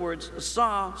 Jesus, in other words,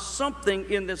 saw something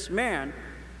in this man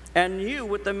and knew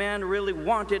what the man really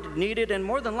wanted, needed, and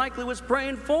more than likely was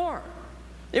praying for.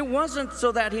 It wasn't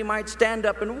so that he might stand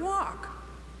up and walk.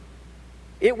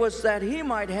 It was that he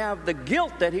might have the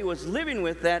guilt that he was living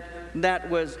with that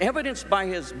was evidenced by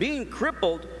his being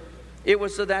crippled. It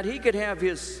was so that he could have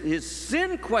his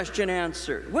sin question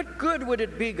answered. What good would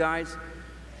it be, guys,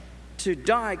 to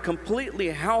die completely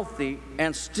healthy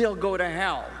and still go to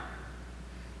hell?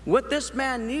 What this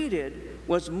man needed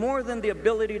was more than the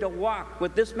ability to walk.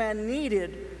 What this man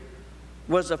needed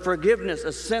was a forgiveness,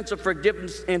 a sense of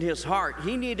forgiveness in his heart.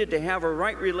 He needed to have a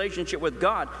right relationship with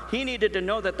God. He needed to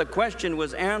know that the question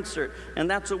was answered. And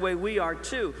that's the way we are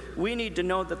too. We need to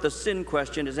know that the sin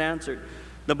question is answered.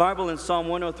 The Bible in Psalm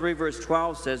 103 verse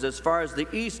 12 says, as far as the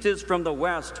east is from the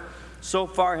west, so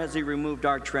far has he removed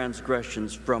our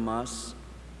transgressions from us.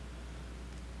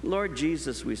 Lord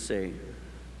Jesus, we say,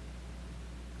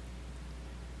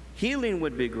 healing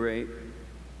would be great.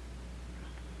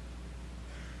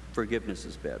 Forgiveness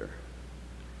is better.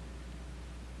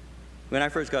 When I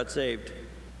first got saved,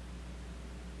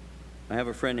 I have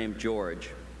a friend named George.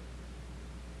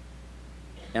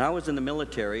 And I was in the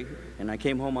military, and I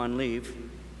came home on leave.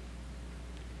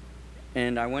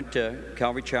 And I went to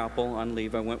Calvary Chapel on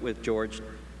leave. I went with George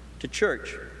to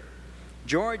church.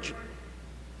 George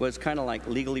was kind of like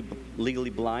legally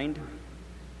blind.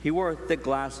 He wore thick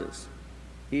glasses.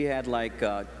 He had like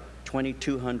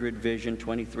 2200 vision,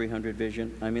 2300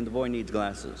 vision. I mean, the boy needs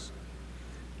glasses.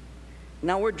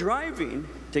 Now we're driving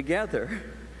together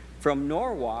from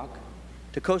Norwalk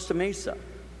to Costa Mesa.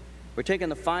 We're taking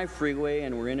the 5 freeway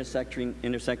and we're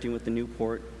intersecting with the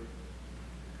Newport.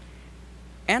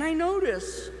 And I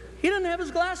notice he doesn't have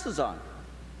his glasses on.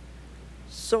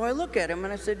 So I look at him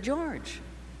and I said, George,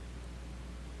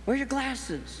 where's your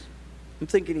glasses? I'm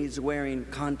thinking he's wearing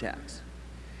contacts.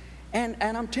 And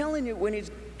I'm telling you, when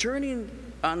he's turning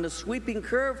on the sweeping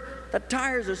curve, the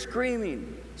tires are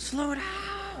screaming, slow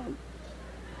down.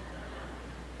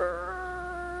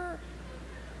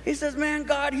 He says, man,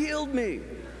 God healed me.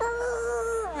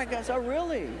 I guess, oh,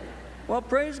 really? Well,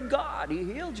 praise God, he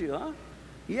healed you, huh?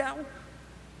 Yeah.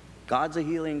 God's a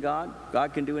healing God.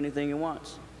 God can do anything he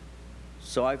wants.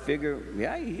 So I figure,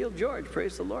 yeah, he healed George.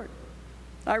 Praise the Lord.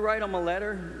 I write him a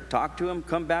letter, talk to him,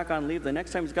 come back on leave. The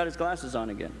next time he's got his glasses on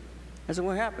again. I said,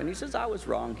 what happened? He says, I was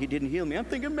wrong. He didn't heal me. I'm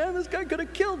thinking, man, this guy could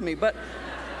have killed me. But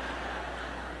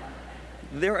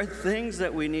there are things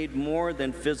that we need more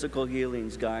than physical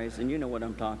healings, guys, and you know what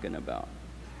I'm talking about.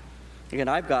 Again,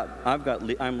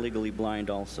 I'm legally blind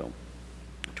also,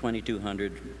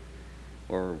 2200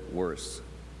 or worse.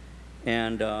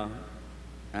 And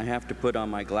I have to put on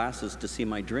my glasses to see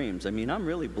my dreams. I mean, I'm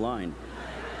really blind.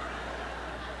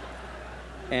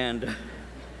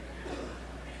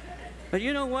 But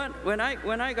you know what? When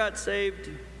I got saved,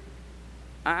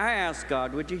 I asked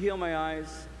God, would you heal my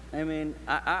eyes? I mean,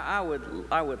 I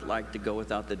would like to go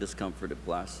without the discomfort of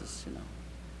glasses, you know.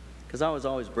 Because I was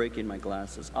always breaking my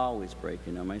glasses, always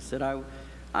breaking them. I said,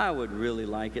 I would really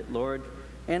like it, Lord.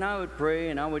 And I would pray,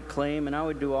 and I would claim, and I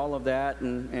would do all of that,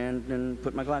 and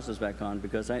put my glasses back on,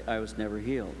 because I was never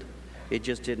healed. It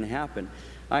just didn't happen.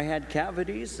 I had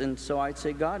cavities, and so I'd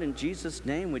say, God, in Jesus'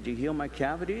 name, would you heal my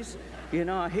cavities? You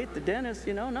know, I hate the dentist,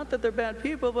 you know, not that they're bad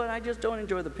people, but I just don't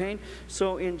enjoy the pain.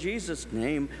 So in Jesus'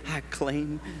 name, I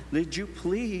claim, would you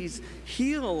please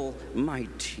heal my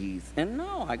teeth? And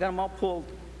no, I got them all pulled.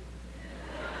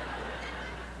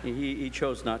 He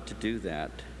chose not to do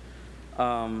that.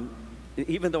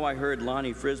 Even though I heard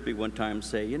Lonnie Frisbee one time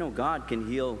say, you know, God can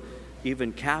heal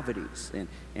even cavities,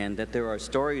 and that there are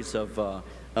stories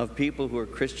of people who are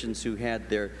Christians who had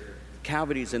their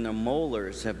cavities in their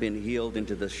molars have been healed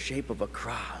into the shape of a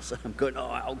cross. I'm going, oh,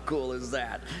 how cool is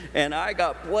that? And I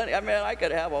got plenty. I mean, I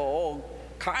could have all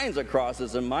kinds of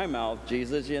crosses in my mouth,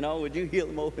 Jesus, you know, would you heal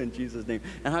them all in Jesus' name?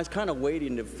 And I was kind of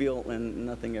waiting to feel, and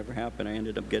nothing ever happened. I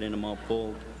ended up getting them all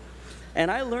pulled. And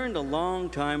I learned a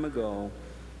long time ago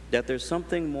that there's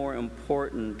something more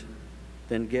important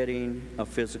than getting a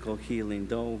physical healing,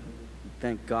 though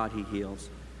thank God he heals.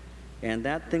 And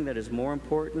that thing that is more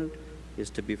important is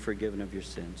to be forgiven of your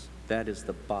sins. That is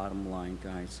the bottom line,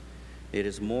 guys. It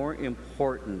is more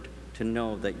important to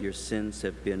know that your sins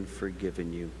have been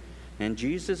forgiven you. And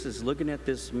Jesus is looking at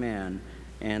this man,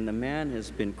 and the man has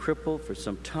been crippled for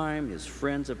some time. His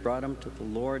friends have brought him to the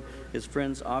Lord. His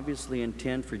friends obviously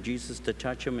intend for Jesus to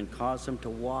touch him and cause him to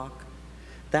walk.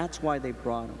 That's why they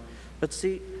brought him. But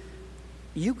see,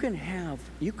 you can have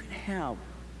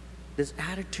this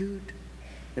attitude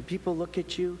that people look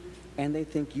at you and they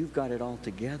think you've got it all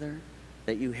together,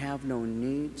 that you have no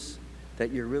needs,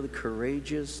 that you're really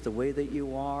courageous the way that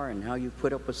you are and how you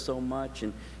put up with so much,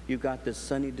 and you've got this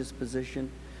sunny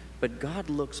disposition. But God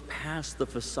looks past the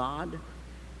facade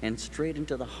and straight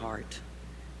into the heart,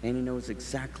 and he knows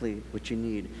exactly what you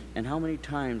need. And how many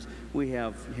times we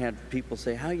have had people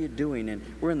say, how you doing? And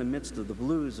we're in the midst of the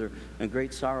blues or a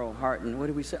great sorrow of heart, and what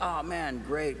do we say? Oh man,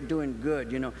 great, doing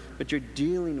good, you know. But you're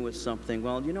dealing with something.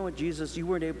 Well, you know what, Jesus, you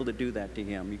weren't able to do that to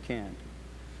him. You can't.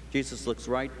 Jesus looks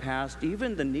right past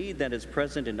even the need that is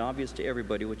present and obvious to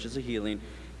everybody, which is a healing.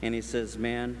 And he says,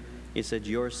 man, he said,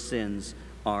 your sins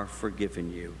are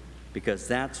forgiven you. Because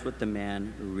that's what the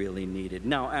man really needed.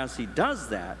 Now, as he does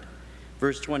that,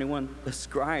 verse 21, the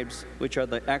scribes, which are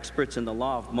the experts in the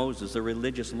law of Moses, the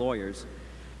religious lawyers,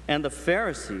 and the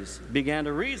Pharisees began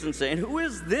to reason, saying, who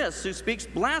is this who speaks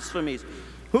blasphemies?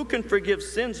 Who can forgive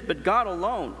sins but God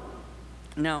alone?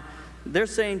 Now, they're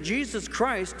saying Jesus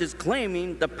Christ is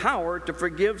claiming the power to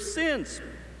forgive sins.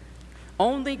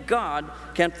 Only God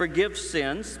can forgive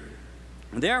sins.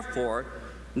 Therefore,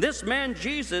 this man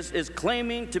Jesus is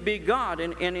claiming to be God,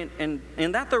 and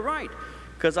that they're right.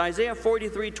 Because Isaiah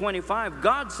 43:25,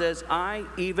 God says,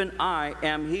 even I,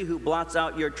 am he who blots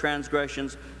out your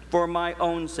transgressions for my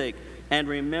own sake and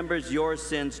remembers your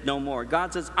sins no more.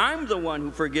 God says, I'm the one who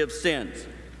forgives sins.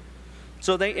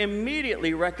 So they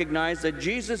immediately recognize that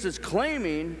Jesus is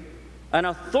claiming an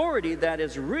authority that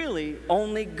is really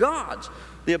only God's,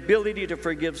 the ability to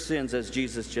forgive sins, as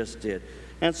Jesus just did.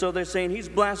 And so they're saying he's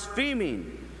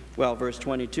blaspheming. Well, verse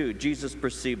 22, Jesus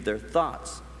perceived their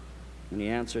thoughts. And he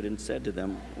answered and said to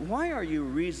them, why are you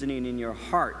reasoning in your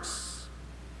hearts?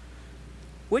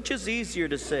 Which is easier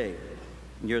to say,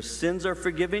 your sins are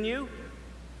forgiven you?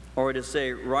 Or to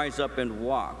say, rise up and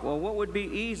walk? Well, what would be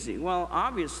easy? Well,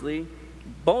 obviously,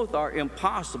 both are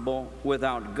impossible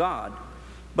without God.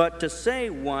 But to say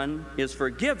one is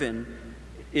forgiven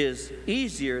is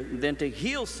easier than to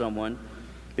heal someone,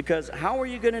 because how are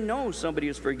you going to know somebody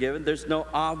is forgiven? There's no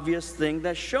obvious thing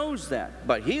that shows that.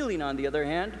 But healing, on the other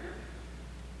hand,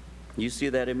 you see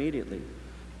that immediately.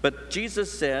 But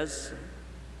Jesus says,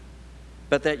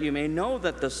 but that you may know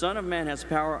that the Son of Man has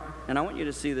power, and I want you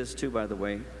to see this too, by the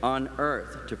way, on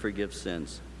earth to forgive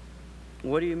sins.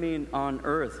 What do you mean on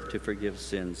earth to forgive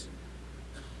sins?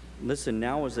 Listen,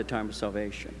 now is the time of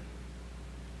salvation.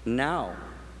 Now,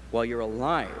 while you're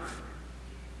alive,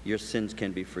 your sins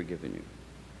can be forgiven you.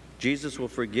 Jesus will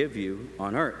forgive you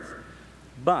on earth.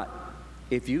 But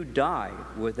if you die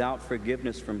without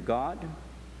forgiveness from God,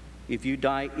 if you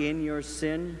die in your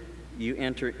sin, you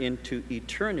enter into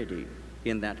eternity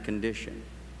in that condition.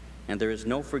 And there is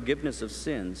no forgiveness of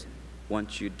sins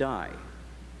once you die.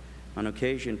 On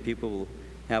occasion, people will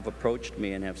have approached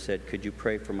me and have said, could you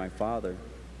pray for my father?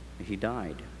 He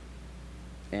died.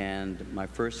 And my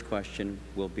first question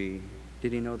will be,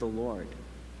 did he know the Lord?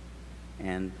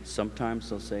 And sometimes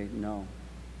they'll say, no.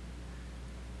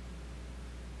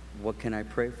 What can I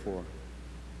pray for?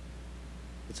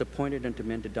 It's appointed unto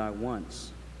men to die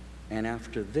once, and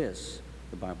after this,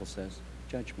 the Bible says,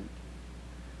 judgment.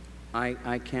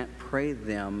 I can't pray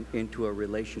them into a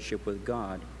relationship with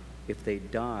God if they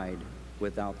died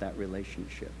without that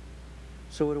relationship.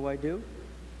 So what do?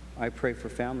 I pray for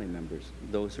family members,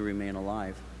 those who remain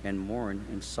alive, and mourn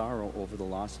and sorrow over the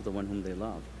loss of the one whom they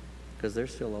love, because they're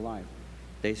still alive.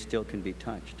 They still can be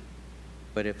touched.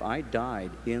 But if I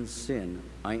died in sin,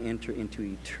 I enter into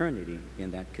eternity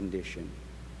in that condition.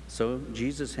 So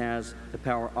Jesus has the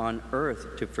power on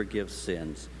earth to forgive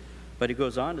sins. But he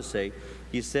goes on to say,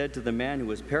 he said to the man who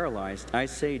was paralyzed, I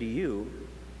say to you,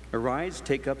 arise,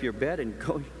 take up your bed, and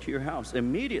go to your house.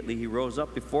 Immediately he rose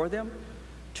up before them,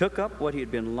 took up what he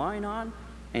had been lying on,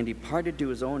 and departed to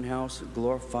his own house,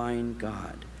 glorifying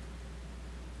God.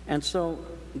 And so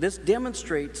this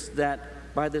demonstrates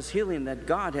that by this healing that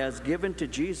God has given to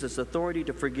Jesus authority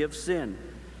to forgive sin.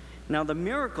 Now the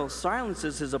miracle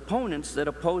silences his opponents that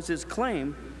oppose his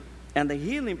claim, and the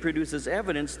healing produces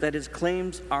evidence that his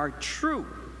claims are true.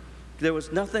 There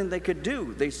was nothing they could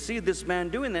do. They see this man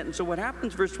doing that, and so what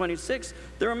happens, verse 26,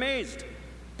 they're amazed.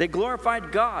 They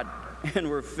glorified God and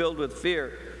were filled with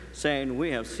fear, saying,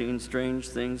 we have seen strange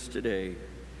things today.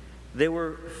 They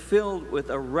were filled with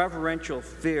a reverential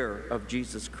fear of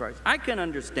Jesus Christ. I can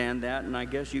understand that, and I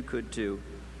guess you could too.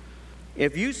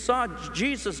 If you saw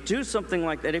Jesus do something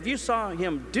like that, if you saw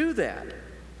him do that,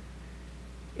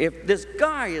 if this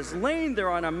guy is laying there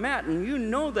on a mat and you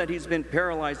know that he's been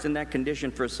paralyzed in that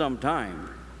condition for some time,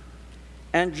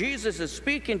 and Jesus is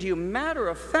speaking to you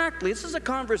matter-of-factly, this is a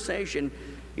conversation,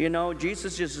 you know,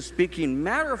 Jesus is speaking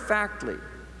matter-of-factly.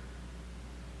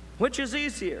 Which is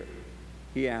easier?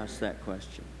 He asked that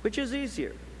question. Which is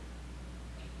easier?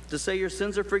 To say your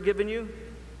sins are forgiven you,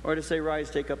 or to say, rise,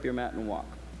 take up your mat and walk?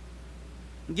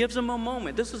 Gives them a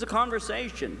moment. This is a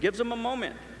conversation. Gives them a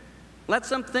moment. Lets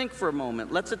them think for a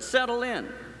moment. Lets it settle in.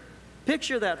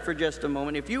 Picture that for just a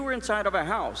moment. If you were inside of a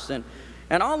house and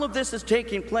all of this is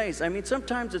taking place, I mean,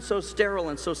 sometimes it's so sterile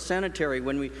and so sanitary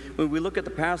when we look at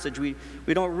the passage, we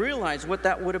don't realize what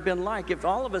that would have been like if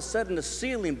all of a sudden the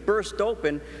ceiling burst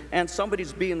open and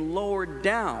somebody's being lowered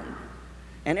down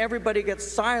and everybody gets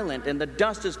silent and the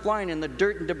dust is flying and the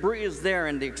dirt and debris is there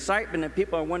and the excitement and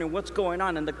people are wondering what's going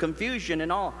on and the confusion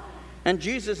and all. And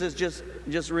Jesus is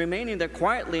just remaining there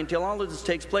quietly until all of this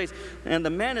takes place. And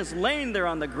the man is laying there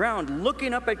on the ground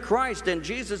looking up at Christ, and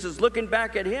Jesus is looking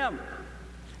back at him.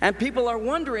 And people are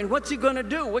wondering, what's he going to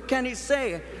do? What can he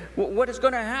say? What is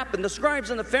going to happen? The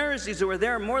scribes and the Pharisees who are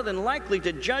there are more than likely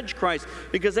to judge Christ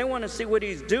because they want to see what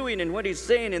he's doing and what he's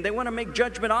saying, and they want to make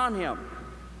judgment on him.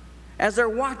 As they're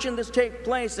watching this take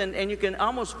place, and you can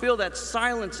almost feel that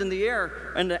silence in the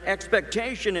air and the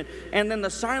expectation, and then the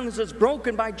silence is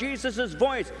broken by Jesus'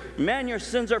 voice. Man, your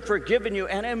sins are forgiven you.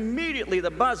 And immediately the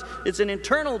buzz, it's an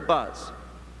internal buzz.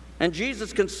 And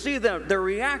Jesus can see their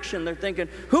reaction. They're thinking,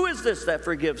 who is this that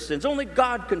forgives sins? Only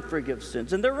God can forgive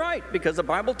sins. And they're right, because the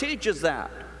Bible teaches that.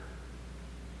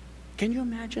 Can you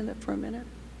imagine that for a minute?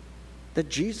 That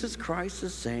Jesus Christ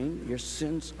is saying, your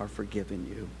sins are forgiven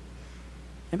you.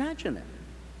 Imagine that.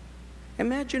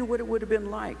 Imagine what it would have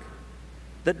been like.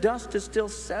 The dust is still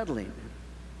settling.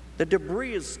 The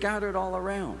debris is scattered all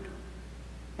around.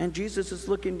 And Jesus is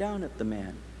looking down at the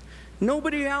man.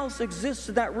 Nobody else exists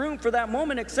in that room for that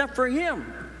moment except for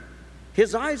him.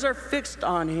 His eyes are fixed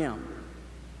on him.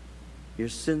 Your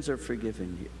sins are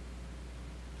forgiven you.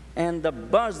 And the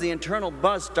buzz, the internal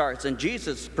buzz starts, and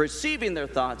Jesus, perceiving their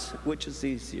thoughts, which is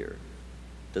easier?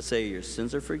 To say your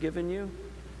sins are forgiven you,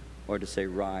 or to say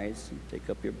rise and take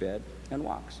up your bed and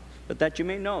walks? But that you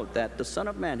may know that the Son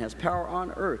of Man has power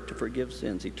on earth to forgive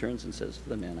sins. He turns and says to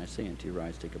the man, I say unto you,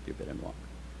 rise, take up your bed and walk.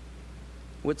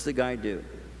 What's the guy do?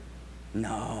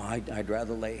 No, I'd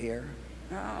rather lay here.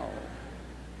 No.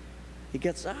 He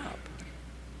gets up.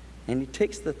 And he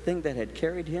takes the thing that had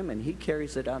carried him and he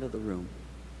carries it out of the room.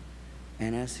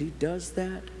 And as he does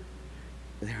that,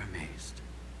 they're amazed.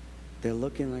 They're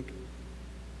looking like,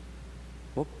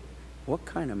 what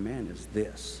kind of man is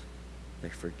this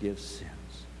that forgives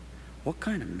sins? What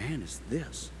kind of man is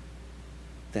this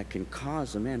that can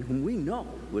cause a man whom we know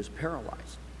was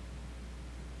paralyzed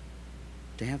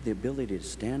to have the ability to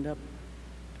stand up,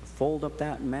 to fold up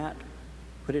that mat,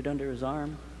 put it under his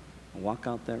arm, and walk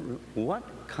out that room? What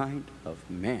kind of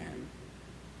man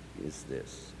is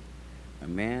this? A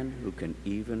man who can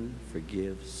even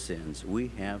forgive sins. We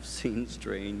have seen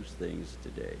strange things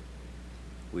today.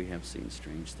 We have seen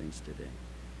strange things today.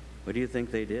 What do you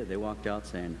think they did? They walked out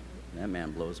saying, that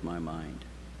man blows my mind.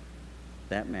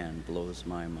 That man blows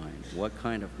my mind. What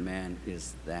kind of man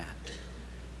is that?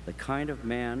 The kind of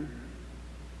man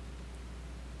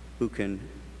who can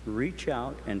reach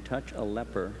out and touch a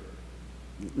leper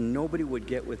nobody would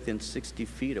get within 60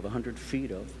 feet of, 100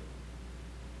 feet of.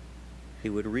 He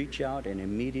would reach out and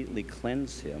immediately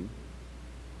cleanse him.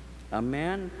 A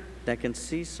man that can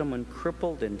see someone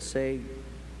crippled and say,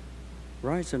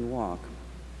 rise and walk,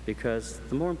 because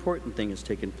the more important thing has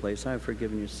taken place. I have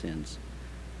forgiven your sins.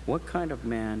 What kind of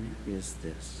man is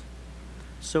this?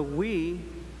 So we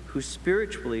who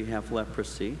spiritually have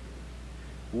leprosy,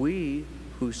 we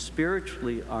who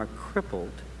spiritually are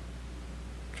crippled,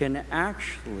 can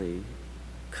actually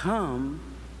come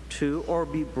to or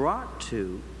be brought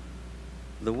to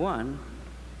the one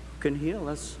who can heal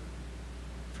us,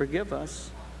 forgive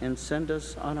us, and send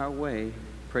us on our way,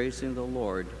 praising the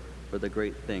Lord for the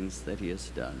great things that he has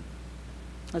done.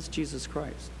 That's Jesus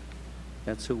Christ.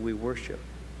 That's who we worship.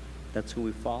 That's who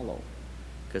we follow,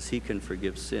 because he can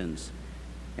forgive sins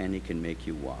and he can make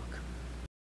you walk.